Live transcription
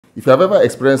If you have ever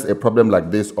experienced a problem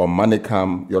like this on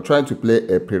Manycam, you're trying to play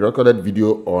a pre-recorded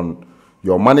video on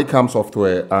your Manycam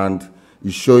software and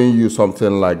it's showing you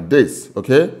something like this,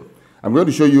 okay? I'm going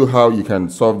to show you how you can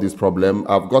solve this problem.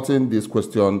 I've gotten this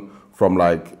question from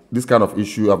like this kind of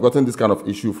issue. I've gotten this kind of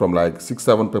issue from like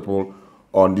 6-7 people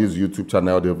on this YouTube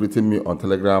channel. They've written me on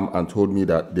Telegram and told me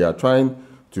that they are trying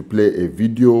to play a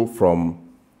video from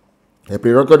a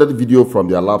pre-recorded video from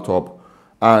their laptop,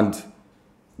 and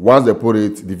once they put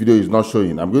it, the video is not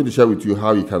showing. I'm going to share with you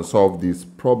how you can solve this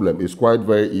problem. It's quite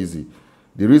very easy.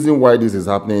 The reason why this is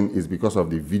happening is because of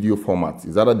the video format.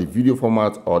 It's either the video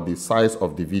format or the size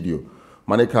of the video.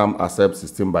 Manycam accepts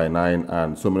 16:9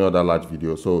 and so many other large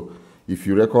videos. So if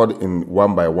you record in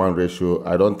 1:1 ratio,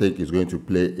 I don't think it's going to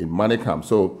play in Manycam.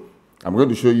 So I'm going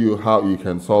to show you how you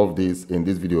can solve this in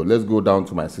this video. Let's go down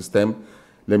to my system.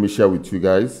 Let me share with you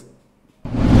guys.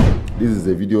 This is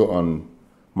a video on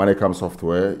Manycam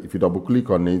software. If you double click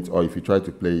on it or if you try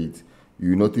to play it,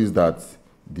 you notice that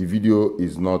the video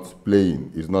is not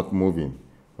playing, it's not moving.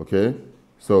 Okay,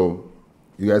 so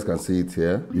you guys can see it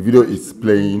here. The video is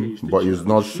playing, but it's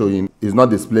not showing, it's not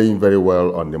displaying very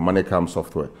well on the Manycam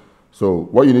software. So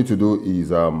what you need to do is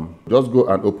just go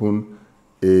and open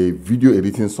a video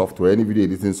editing software, any video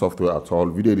editing software at all.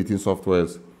 Video editing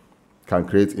softwares can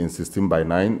create in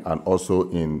 16:9 and also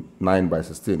in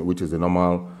 9:16, which is the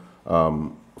normal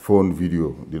phone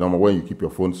video. The normal when you keep your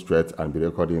phone straight and be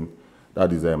recording,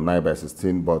 that is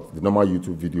 9:16, but the normal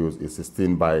YouTube videos is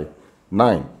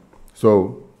 16:9.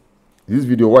 So this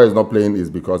video, why it's not playing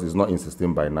is because it's not in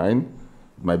 16:9.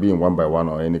 It might be in 1:1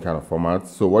 or any kind of format.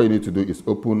 So what you need to do is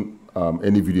open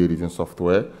any video editing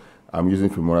software. I'm using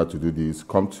Filmora to do this.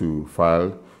 Come to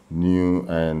File, New,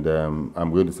 and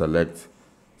I'm going to select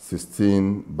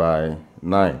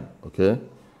 16:9, okay?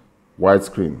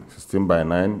 Widescreen,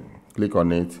 16:9. Click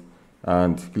on it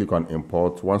and click on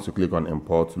Import. Once you click on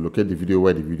Import, locate the video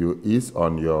where the video is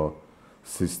on your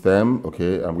system,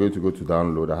 okay? I'm going to go to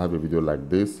download. I have a video like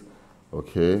this,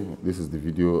 okay? This is the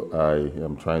video I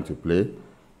am trying to play.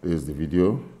 This is the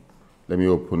video. Let me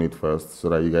open it first so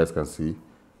that you guys can see.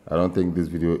 I don't think this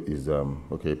video is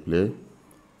okay. Play.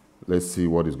 Let's see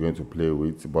what it's going to play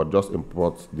with, but just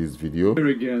import this video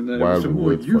while we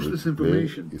wait for it to play.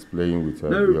 It's playing with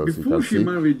VLC. You can see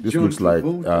this looks like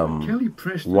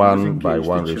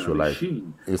 1:1 ratio, like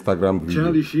Instagram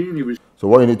video. So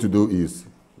what you need to do is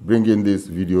bring in this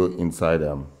video inside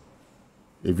a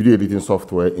video editing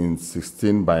software in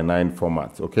 16:9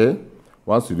 format, okay?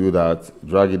 Once you do that,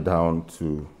 drag it down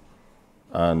to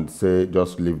and say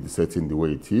just leave the setting the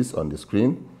way it is on the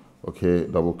screen, okay?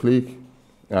 Double click,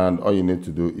 and all you need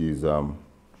to do is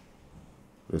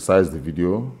resize the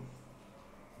video.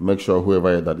 Make sure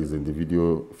whoever that is in the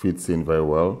video fits in very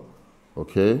well,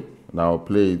 okay? Now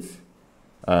play it,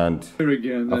 and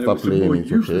after playing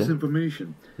it, okay,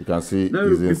 you can see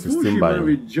it's in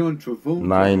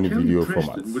 16:9 video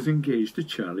format. Was engaged to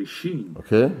Charlie Sheen.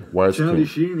 Okay, Charlie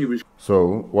Sheen, he was.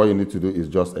 So what you need to do is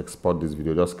just export this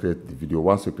video. Just create the video.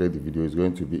 Once you create the video, it's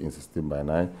going to be in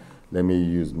 16:9. Let me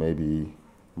use maybe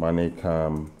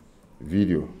Manycam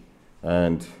video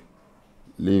and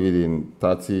leave it in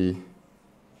 30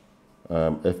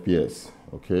 FPS.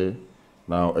 Okay.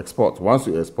 Now export. Once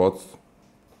you export,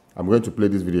 I'm going to play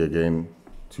this video again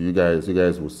to you guys. You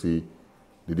guys will see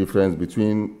the difference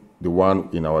between the one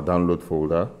in our download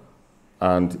folder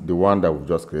and the one that we've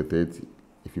just created.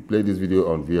 If you play this video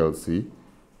on VLC,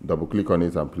 double click on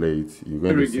it and play it, you're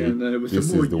going to see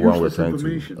this is the one we're trying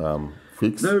to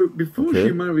fix. Now, before okay?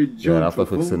 she married John after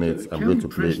fixing it, I'm going to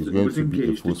play. It's going to be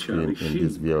a full screen in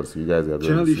this VLC. You guys are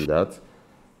going to see that.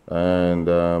 And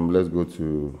let's go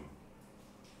to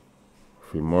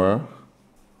Filmora.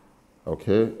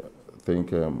 Okay, I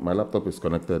think my laptop is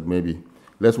connected. Maybe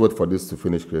let's wait for this to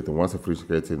finish creating. Once it finishes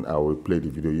creating, I will play the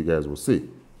video. You guys will see.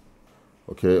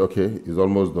 Okay, it's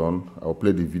almost done. I'll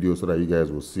play the video so that you guys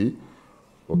will see.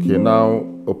 Okay, now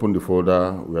open the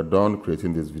folder. We are done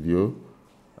creating this video,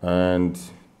 and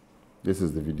this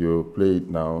is the video. Play it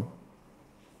now.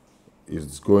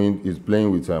 It's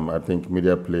playing with I think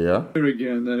media player.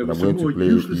 Again, I'm going to play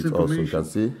it also. You can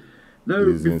see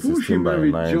it's in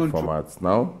 16:9 format.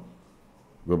 Now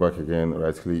go back again,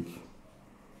 right click,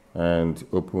 and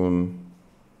open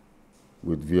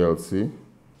with VLC.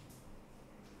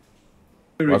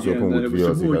 Once you open with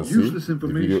VLC, you can see the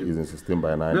video is in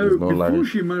 16:9. It's no longer,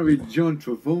 she married John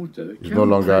Travolta, it's no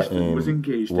longer in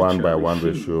 1:1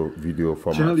 ratio video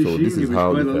format. So this is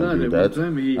how you can do that.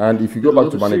 And if you go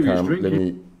back to Manycam, let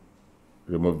me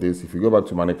remove this. If you go back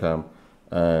to Manycam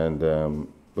and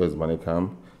where's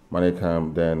Manycam?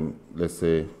 Manycam, then let's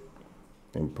say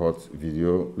import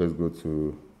video. Let's go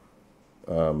to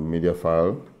media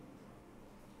file.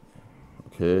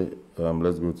 Okay,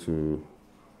 let's go to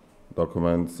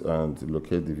documents and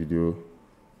locate the video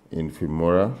in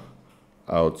Filmora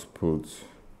output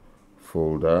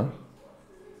folder.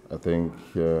 I think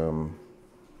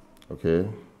okay,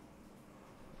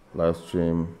 live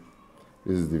stream.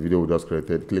 This is the video we just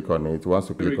created. Click on it. Once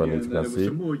you click on it, you can see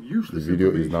the video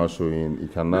is now showing. You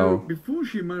can now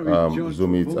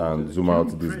zoom it and zoom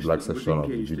out this black section of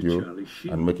the video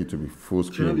and make it to be full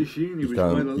screen. You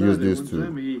can use this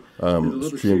to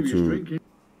stream to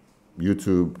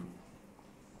YouTube,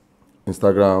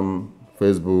 Instagram,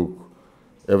 Facebook,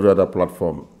 every other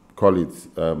platform. Call it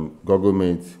Google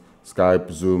Meet, Skype,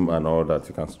 Zoom, and all that.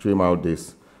 You can stream out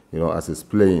this, you know, as it's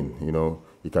playing. You know,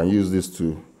 you can use this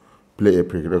to play a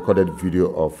pre-recorded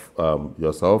video of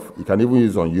yourself. You can even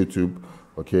use on YouTube,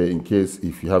 okay, in case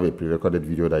if you have a pre-recorded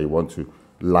video that you want to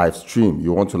live stream.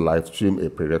 You want to live stream a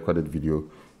pre-recorded video,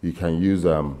 you can use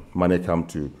Manycam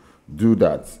to do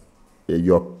that.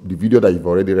 The video that you've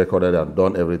already recorded and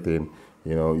done everything,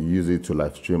 you know, you use it to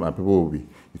live stream, and people will be,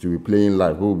 it will be playing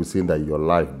live. People will be saying that you're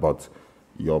live, but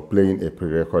you're playing a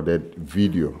pre-recorded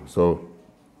video. So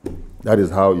that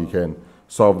is how you can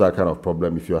solve that kind of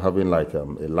problem if you're having like a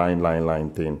line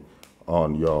thing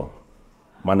on your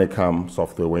Manycam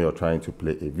software when you're trying to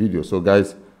play a video. So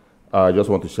guys, I just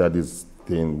want to share this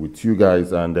thing with you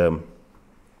guys. And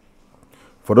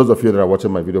for those of you that are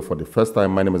watching my video for the first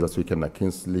time, my name is Aswike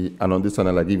Kingsley, and on this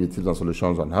channel I give you tips and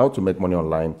solutions on how to make money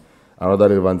online and other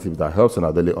relevant tips that helps in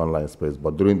our daily online space.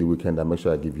 But during the weekend, I make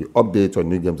sure I give you updates on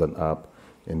new games and apps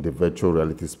in the virtual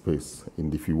reality space.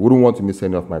 And if you wouldn't want to miss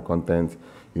any of my content,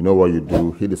 you know what you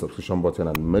do. Hit the subscription button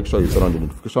and make sure you turn on the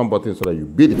notification button so that you'll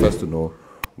be the first to know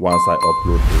once I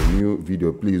upload a new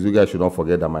video. Please, you guys should not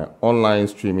forget that my online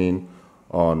streaming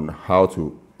on how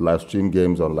to live stream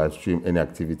games or live stream any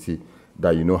activity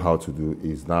that you know how to do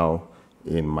is now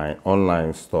in my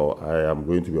online store. I am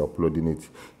going to be uploading it.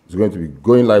 It's going to be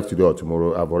going live today or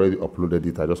tomorrow. I've already uploaded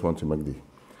it. I just want to make the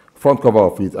front cover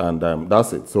of it, and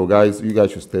that's it. So guys, you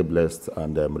guys should stay blessed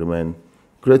and remain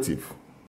creative.